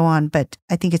Court and so on, but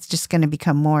I think it's just going to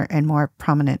become more and more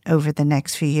prominent over the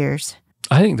next few years.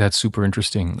 I think that's super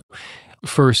interesting.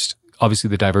 First, obviously,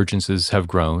 the divergences have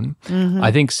grown. Mm-hmm.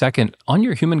 I think second, on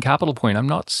your human capital point, I'm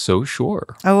not so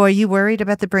sure. Oh, are you worried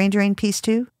about the brain drain piece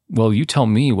too? Well, you tell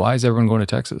me, why is everyone going to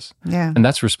Texas? Yeah. And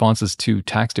that's responses to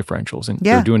tax differentials. And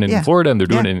Yeah, they're doing it yeah. in Florida and they're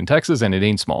doing Yeah. it in Texas, and it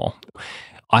ain't small.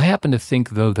 I happen to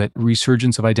think, though, that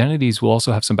resurgence of identities will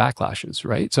also have some backlashes,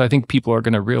 right? So I think people are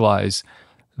going to realize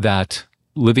that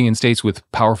living in states with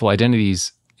powerful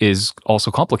identities is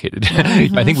also complicated.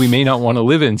 I think we may not want to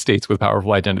live in states with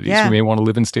powerful identities. Yeah. We may want to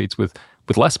live in states with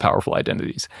less powerful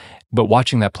identities. But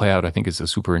watching that play out, I think, is a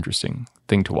super interesting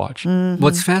thing to watch.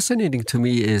 What's fascinating to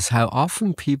me is how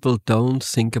often people don't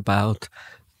think about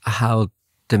how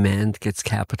demand gets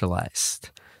capitalized.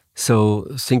 So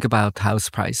think about house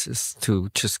prices, to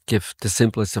just give the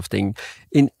simplest of things.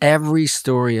 In every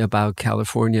story about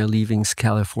California leaving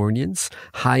Californians,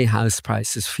 high house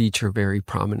prices feature very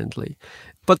prominently.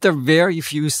 But there are very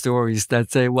few stories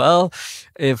that say, well,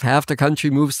 if half the country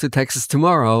moves to Texas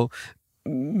tomorrow,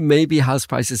 maybe house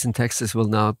prices in Texas will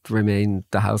not remain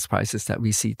the house prices that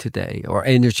we see today, or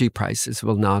energy prices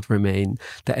will not remain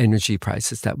the energy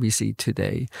prices that we see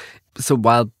today. So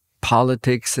while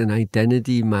politics and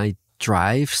identity might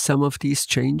drive some of these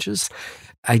changes,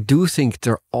 I do think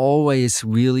they're always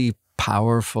really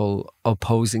powerful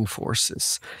opposing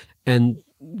forces. And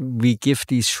we give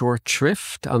these short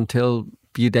shrift until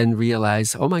you then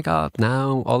realize, oh my God,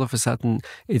 now all of a sudden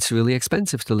it's really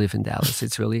expensive to live in Dallas.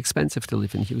 It's really expensive to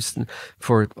live in Houston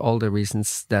for all the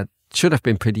reasons that should have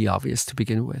been pretty obvious to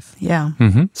begin with. Yeah.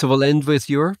 So we'll end with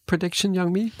your prediction,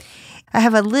 Youngmi. I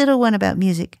have a little one about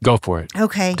music. Go for it.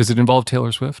 Okay. Does it involve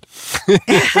Taylor Swift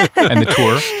and the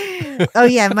tour? Oh,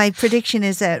 yeah. My prediction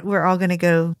is that we're all going to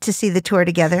go to see the tour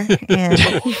together and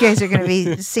you guys are going to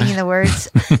be singing the words.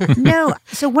 No.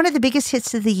 So one of the biggest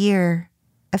hits of the year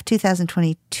of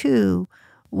 2022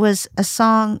 was a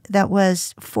song that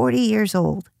was 40 years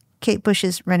old, Kate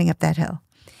Bush's Running Up That Hill.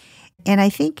 And I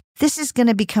think this is going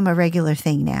to become a regular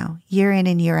thing now, year in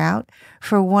and year out,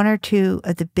 for one or two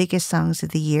of the biggest songs of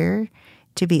the year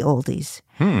to be oldies.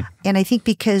 And I think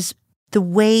because the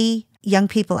way young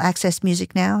people access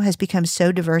music now has become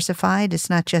so diversified, it's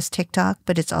not just TikTok,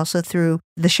 but it's also through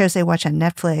the shows they watch on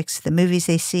Netflix, the movies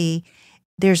they see.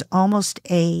 There's almost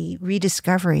a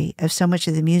rediscovery of so much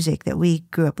of the music that we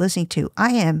grew up listening to.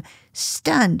 I am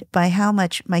stunned by how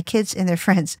much my kids and their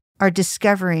friends are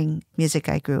discovering music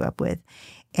I grew up with.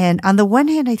 And on the one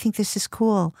hand, I think this is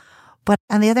cool. But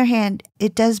on the other hand,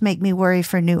 it does make me worry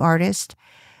for new artists.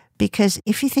 Because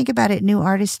if you think about it, new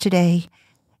artists today,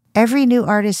 every new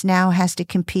artist now has to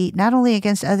compete not only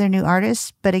against other new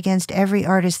artists, but against every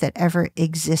artist that ever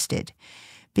existed.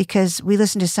 Because we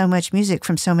listen to so much music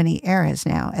from so many eras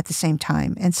now at the same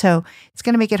time. And so it's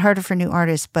going to make it harder for new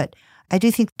artists. But I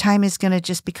do think time is going to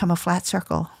just become a flat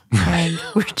circle. And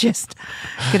we're just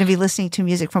going to be listening to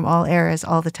music from all eras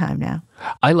all the time now.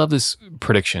 I love this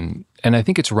prediction, and I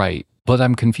think it's right, but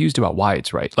I'm confused about why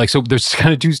it's right. Like, so there's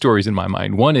kind of two stories in my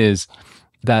mind. One is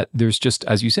that there's just,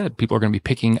 as you said, people are going to be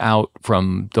picking out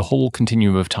from the whole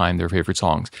continuum of time their favorite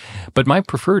songs. But my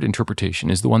preferred interpretation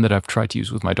is the one that I've tried to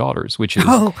use with my daughters, which is...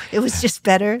 Oh, it was just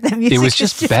better? The music it was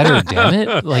just better, damn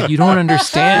it. Like, you don't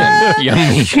understand.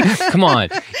 Youngmi. Come on.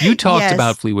 You talked Yes.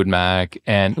 about Fleetwood Mac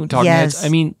and Talking Yes. Heads. I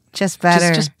mean, Just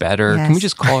better. Just better. Yes. Can we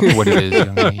just call it for what it is?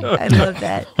 Young Mi? I love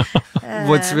that.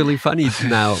 What's really funny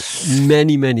now,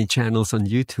 many channels on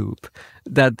YouTube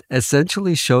that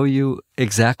essentially show you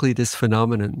exactly this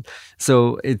phenomenon.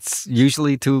 So it's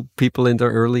usually two people in their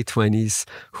early 20s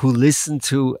who listen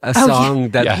to a song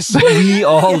that Yes. we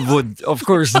all would, of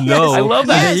course, know. I love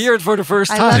that. And hear it for the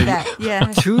first I time. love that.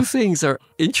 Yeah. Two things are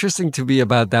interesting to me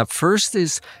about that. First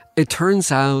is, it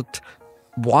turns out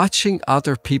watching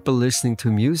other people listening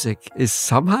to music is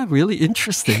somehow really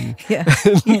interesting. Yeah.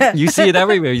 You see it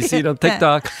everywhere. You see it on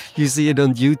TikTok, you see it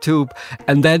on YouTube.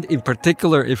 And then in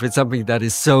particular, if it's something that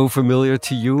is so familiar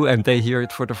to you and they hear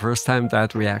it for the first time,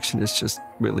 that reaction is just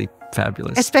really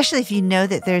fabulous. Especially if you know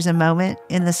that there's a moment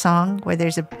in the song where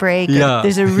there's a break, or Yeah.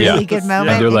 there's a really good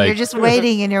moment, they're and like- you're just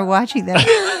waiting and you're watching them.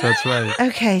 That's right.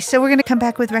 Okay, so we're going to come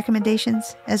back with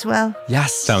recommendations as well.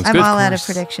 Yes. Sounds I'm good. all out of course.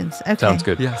 predictions. Okay. Sounds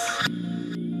good. Yes.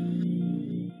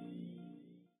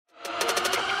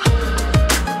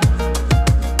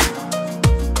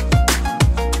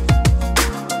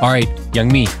 All right,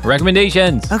 Young Mi,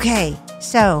 recommendations. Okay,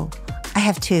 so I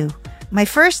have two. My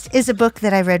first is a book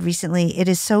that I read recently. It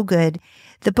is so good.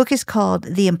 The book is called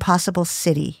The Impossible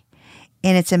City,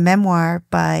 and it's a memoir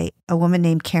by a woman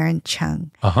named Karen Chung.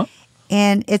 Uh-huh.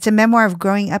 And it's a memoir of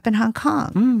growing up in Hong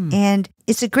Kong. And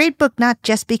it's a great book, not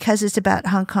just because it's about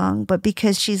Hong Kong, but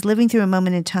because she's living through a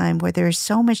moment in time where there is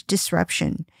so much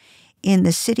disruption in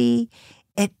the city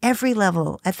at every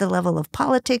level, at the level of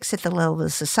politics, at the level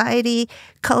of society,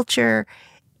 culture,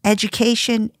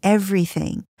 education,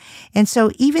 everything. And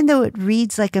so even though it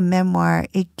reads like a memoir,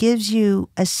 it gives you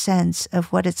a sense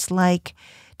of what it's like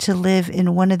to live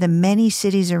in one of the many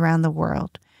cities around the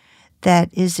world that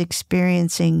is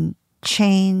experiencing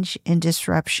change and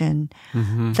disruption.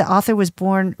 The author was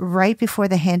born right before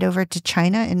the handover to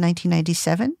China in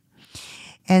 1997.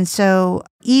 And so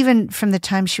even from the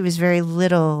time she was very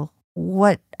little,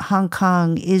 what Hong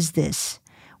Kong is this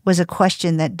was a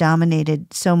question that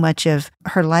dominated so much of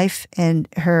her life and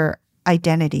her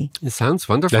identity. It sounds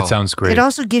wonderful. That sounds great. It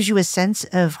also gives you a sense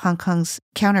of Hong Kong's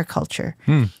counterculture.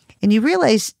 And you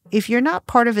realize if you're not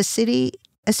part of a city's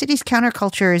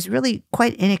counterculture is really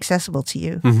quite inaccessible to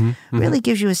you. Really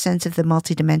gives you a sense of the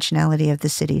multidimensionality of the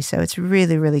city. So it's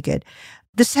really, really good.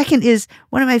 The second is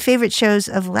one of my favorite shows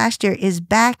of last year is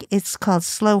back. It's called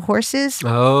Slow Horses.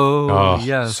 Oh,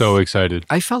 yes. So excited.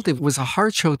 I felt it was a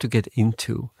hard show to get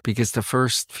into because the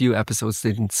first few episodes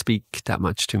didn't speak that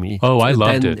much to me. Oh, I And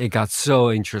loved then it. It got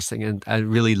so interesting and I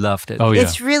really loved it. Oh, yeah.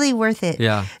 It's really worth it.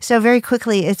 Yeah. So very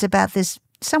quickly, it's about this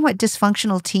somewhat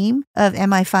dysfunctional team of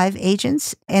MI5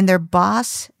 agents and their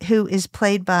boss, who is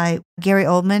played by Gary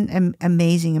Oldman.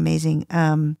 Amazing.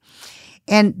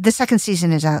 And the second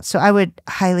season is out. So I would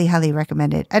highly, highly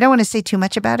recommend it. I don't want to say too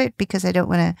much about it because I don't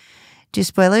want to do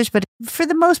spoilers, but for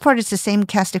the most part, it's the same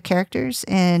cast of characters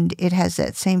and it has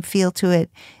that same feel to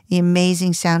it. The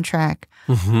amazing soundtrack.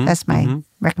 That's my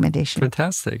recommendation.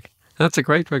 Fantastic. That's a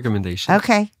great recommendation.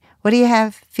 Okay. What do you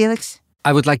have, Felix?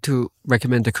 I would like to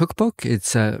recommend a cookbook.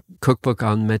 It's a cookbook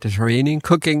on Mediterranean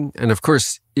cooking. And of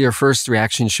course, your first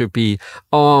reaction should be,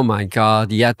 oh my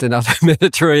God, yet another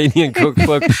Mediterranean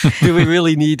cookbook. Do we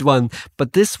really need one?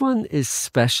 But this one is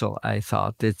special, I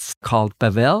thought. It's called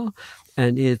Bavel,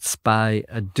 and it's by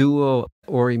a duo,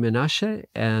 Ori Menashe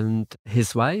and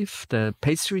his wife, the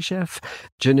pastry chef,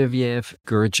 Genevieve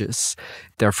Gurgis.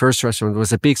 Their first restaurant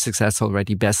was a big success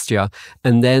already, Bestia.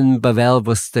 And then Bavel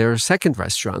was their second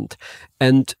restaurant.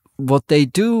 And what they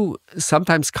do,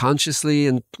 sometimes consciously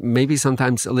and maybe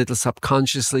sometimes a little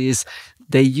subconsciously, is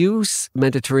they use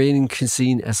Mediterranean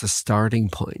cuisine as a starting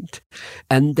point.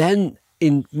 And then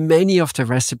in many of the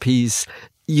recipes,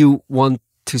 you want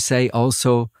to say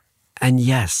also, and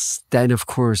yes, then of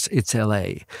course it's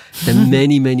LA. The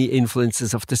many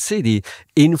influences of the city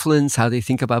influence how they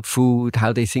think about food,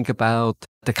 how they think about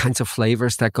the kinds of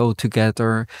flavors that go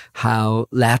together, how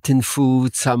Latin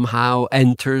food somehow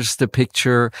enters the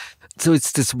picture. So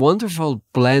it's this wonderful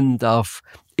blend of,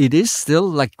 it is still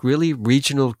like really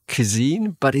regional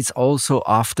cuisine, but it's also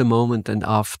of the moment and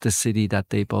of the city that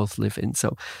they both live in.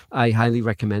 So I highly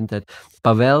recommend it.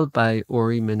 Bavel by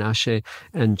Ori Menashe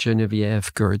and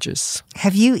Genevieve Gurgis.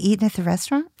 Have you eaten at the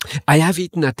restaurant? I have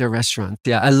eaten at the restaurant.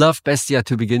 Yeah, I love Bestia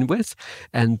to begin with.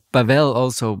 And Bavel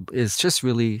also is just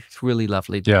really, really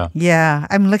lovely. Yeah. Yeah,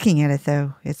 I'm looking at it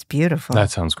though. It's beautiful.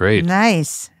 That sounds great.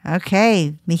 Nice.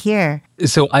 Okay, me here.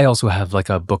 So I also have like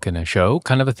a book and a show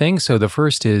kind of a thing. So the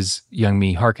first is Young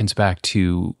Mi harkens back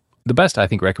to the best, I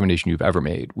think, recommendation you've ever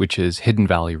made, which is Hidden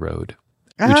Valley Road,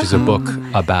 which is a book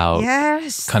about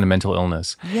Yes. kind of mental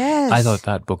illness. Yes. I thought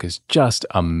that book is just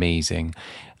amazing.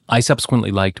 I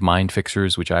subsequently liked Mind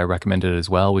Fixers, which I recommended as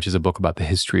well, which is a book about the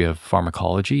history of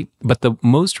pharmacology. But the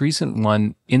most recent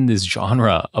one in this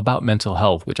genre about mental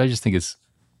health, which I just think is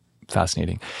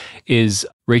fascinating, is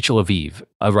Rachel Aviv,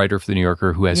 a writer for The New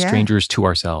Yorker who has Strangers to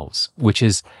Ourselves, which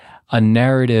is a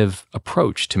narrative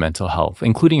approach to mental health,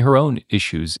 including her own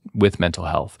issues with mental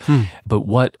health. But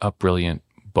what a brilliant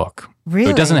book. Really?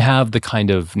 So it doesn't have the kind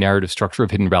of narrative structure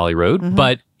of Hidden Valley Road,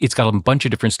 but it's got a bunch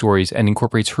of different stories and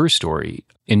incorporates her story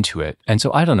into it. And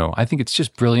so I don't know. I think it's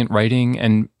just brilliant writing,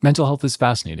 and mental health is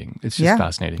fascinating. It's just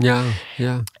fascinating.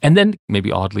 Yeah. And then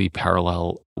maybe oddly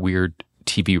parallel, weird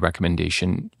TV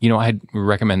recommendation. I'd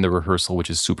recommend The Rehearsal, which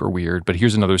is super weird, but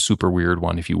here's another super weird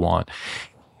one if you want.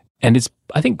 And it's,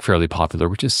 I think, fairly popular,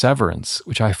 which is Severance,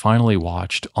 which I finally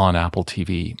watched on Apple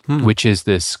TV, which is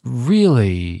this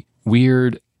really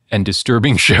weird and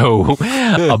disturbing show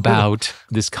about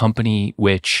this company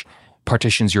which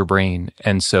partitions your brain.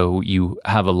 And so you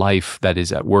have a life that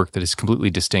is at work that is completely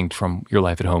distinct from your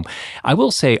life at home. I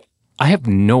will say, I have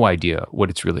no idea what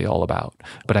it's really all about,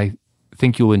 but I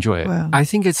think you'll enjoy it. Wow. I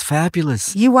think it's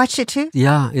fabulous. You watched it too?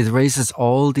 Yeah, it raises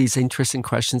all these interesting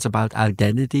questions about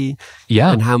identity.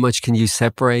 Yeah. And how much can you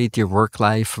separate your work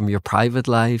life from your private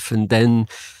life? And then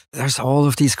there's all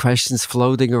of these questions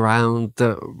floating around.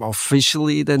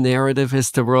 Officially, the narrative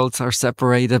is the worlds are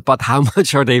separated, but how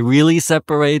much are they really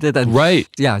separated? And Right.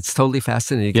 yeah, it's totally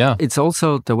fascinating. Yeah. It's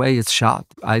also the way it's shot.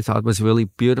 I thought was really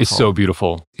beautiful. It's so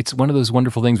beautiful. It's one of those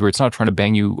wonderful things where it's not trying to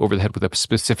bang you over the head with a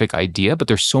specific idea, but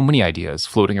there's so many ideas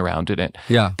floating around in it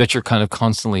that you're kind of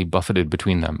constantly buffeted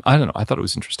between them. I don't know. I thought it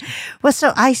was interesting. Well,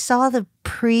 so I saw the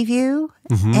preview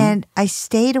and I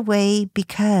stayed away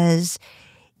because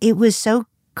it was so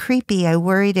creepy. I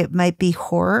worried it might be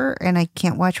horror, and I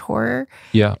can't watch horror.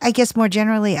 Yeah. I guess more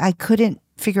generally, I couldn't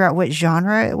figure out what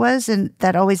genre it was, and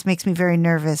that always makes me very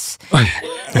nervous.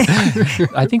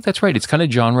 I think that's right. It's kind of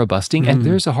genre busting, and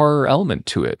there's a horror element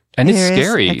to it. And it's There is?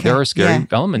 scary. Okay. There are scary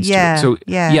elements to it. So, It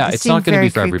it's not seemed going to very be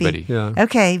for creepy. everybody. Yeah.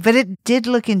 Okay, but it did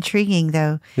look intriguing,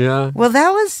 though. Yeah. Well, that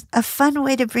was a fun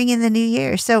way to bring in the new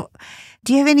year. So,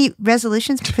 do you have any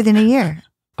resolutions for the new year?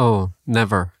 Oh,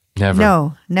 never. Never.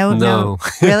 No.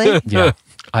 Really? Yeah.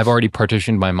 I've already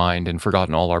partitioned my mind and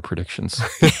forgotten all our predictions.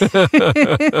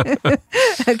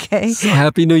 Okay. So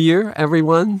happy New Year,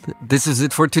 everyone. This is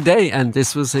it for today, and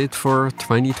this was it for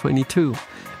 2022.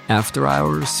 After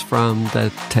Hours from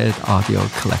the TED Audio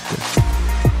Collective.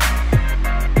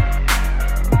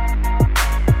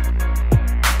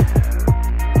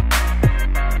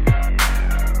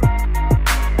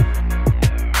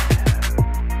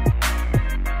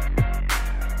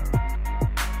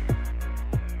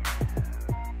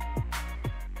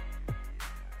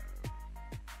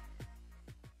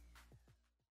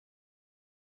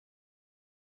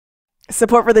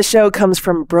 Support for the show comes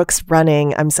from Brooks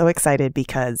Running. I'm so excited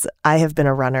because I have been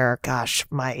a runner,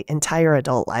 my entire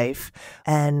adult life.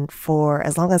 And for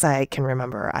as long as I can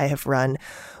remember, I have run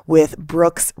with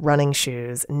Brooks running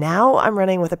shoes. Now I'm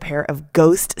running with a pair of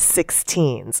Ghost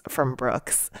 16s from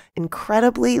Brooks.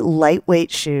 Incredibly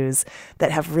lightweight shoes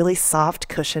that have really soft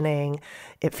cushioning.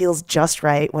 It feels just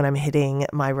right when I'm hitting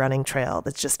my running trail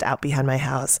that's just out behind my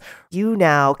house. You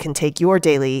now can take your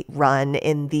daily run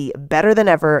in the better than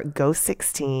ever Ghost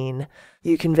 16.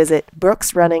 You can visit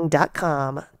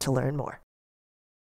brooksrunning.com to learn more.